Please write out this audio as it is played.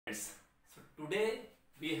So today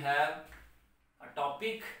we have a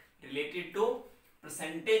topic related to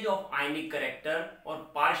percentage of ionic character or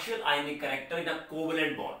partial ionic character in a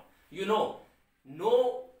covalent bond. You know,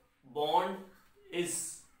 no bond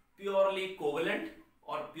is purely covalent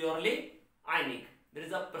or purely ionic. There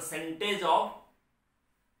is a percentage of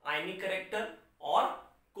ionic character or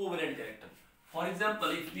covalent character. For example,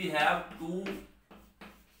 if we have two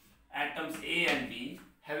atoms A and B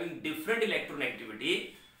having different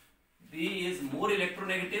electronegativity, B is more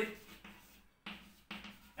electronegative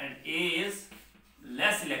and A is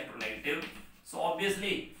less electronegative. So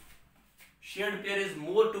obviously shared pair is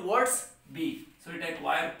more towards B. So it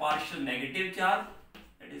acquires partial negative charge,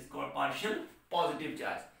 that is called partial positive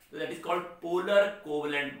charge. So that is called polar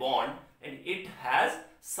covalent bond and it has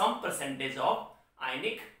some percentage of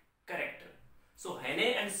ionic character. So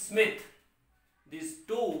Hanney and Smith, these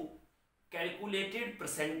two calculated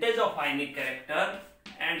percentage of ionic character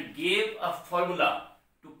and gave a formula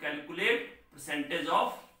to calculate percentage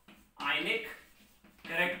of ionic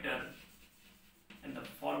character, and the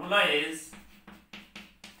formula is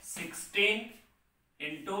 16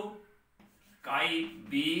 into chi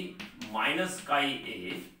B minus chi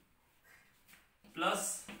A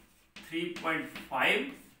plus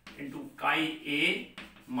 3.5 into chi A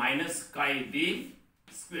minus chi B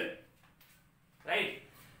square, right?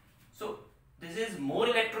 So this is more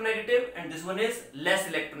electronegative and this one is less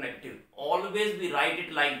electronegative. Always we write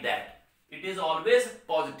it like that. It is always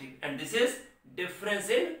positive and this is difference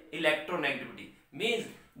in electronegativity. Means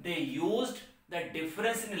they used the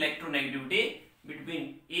difference in electronegativity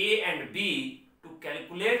between A and B to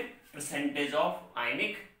calculate percentage of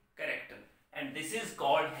ionic character. And this is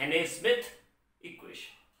called Hanney-Smith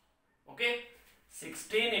equation. Okay.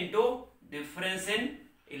 16 into difference in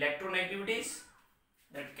electronegativities,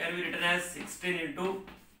 that can be written as 16 into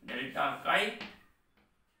delta chi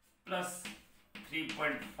plus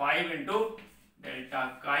 3.5 into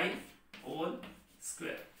delta chi whole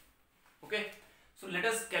square. Okay. So let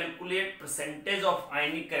us calculate percentage of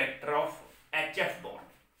ionic character of HF bond.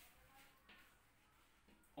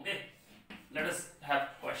 Okay. Let us have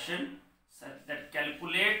question that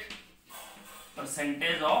calculate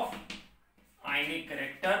percentage of ionic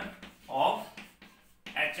character of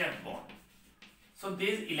HF bond. So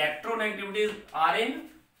these electronegativities are in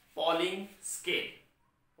Pauling scale.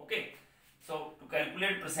 Okay. So to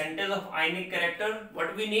calculate percentage of ionic character,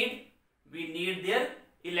 what we need? We need their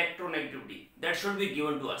electronegativity. That should be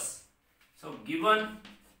given to us. So given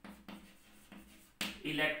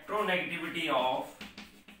electronegativity of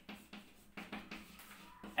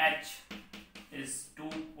H is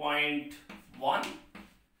 2.1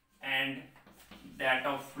 and that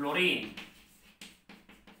of fluorine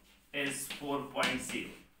is 4.0,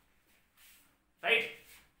 right?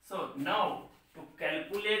 So now to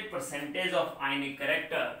calculate percentage of ionic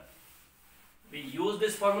character, we use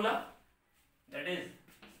this formula, that is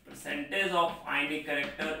percentage of ionic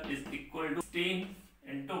character is equal to 16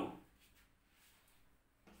 into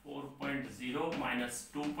 4.0 minus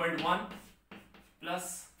 2.1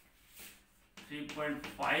 plus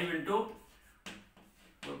 3.5 into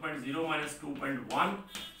 4.0 minus 2.1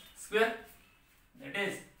 square, that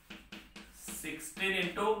is 16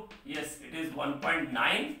 into, yes, it is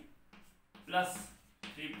 1.9 plus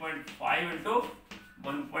 3.5 into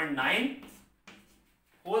 1.9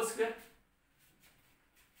 whole square.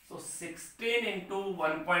 So 16 into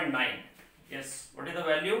 1.9, yes, what is the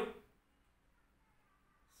value?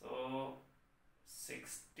 So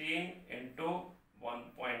 16 into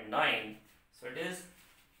 1.9, so it is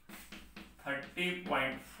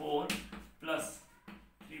 30.4 plus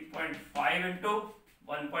 3.5 into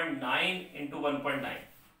 1.9 into 1.9.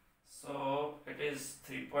 So it is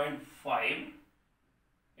 3.5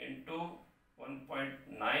 into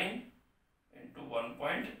 1.9 into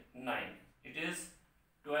 1.9. It is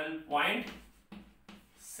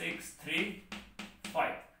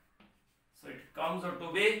 12.635. So it comes out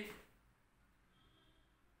to be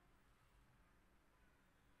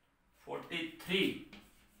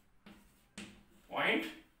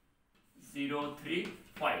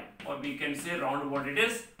 43.035, or we can say round what it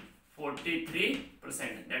is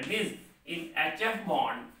 43%. That means in HF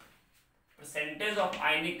bond percentage of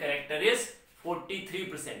ionic character is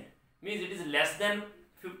 43%, means it is less than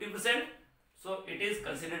 50%. So it is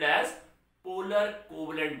considered as polar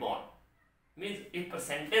covalent bond. Means if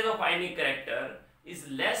percentage of ionic character is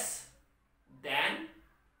less than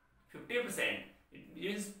 50%, it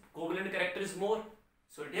means covalent character is more.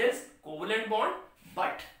 So it is covalent bond,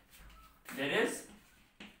 but there is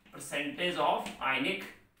percentage of ionic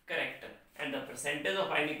character and the percentage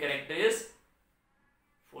of ionic character is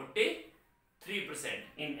 43%. 3%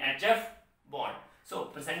 in HF bond. So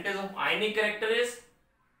percentage of ionic character is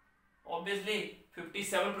obviously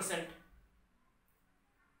 57%,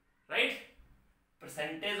 right?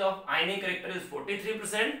 Percentage of ionic character is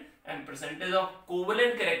 43% and percentage of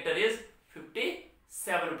covalent character is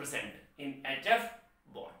 57% in HF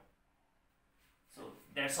bond. So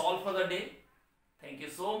that's all for the day. Thank you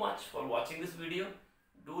so much for watching this video.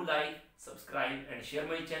 Do like, subscribe and share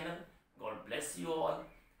my channel. God bless you all.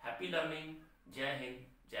 Happy learning. Jai Hind,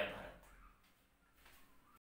 Jai Bharat.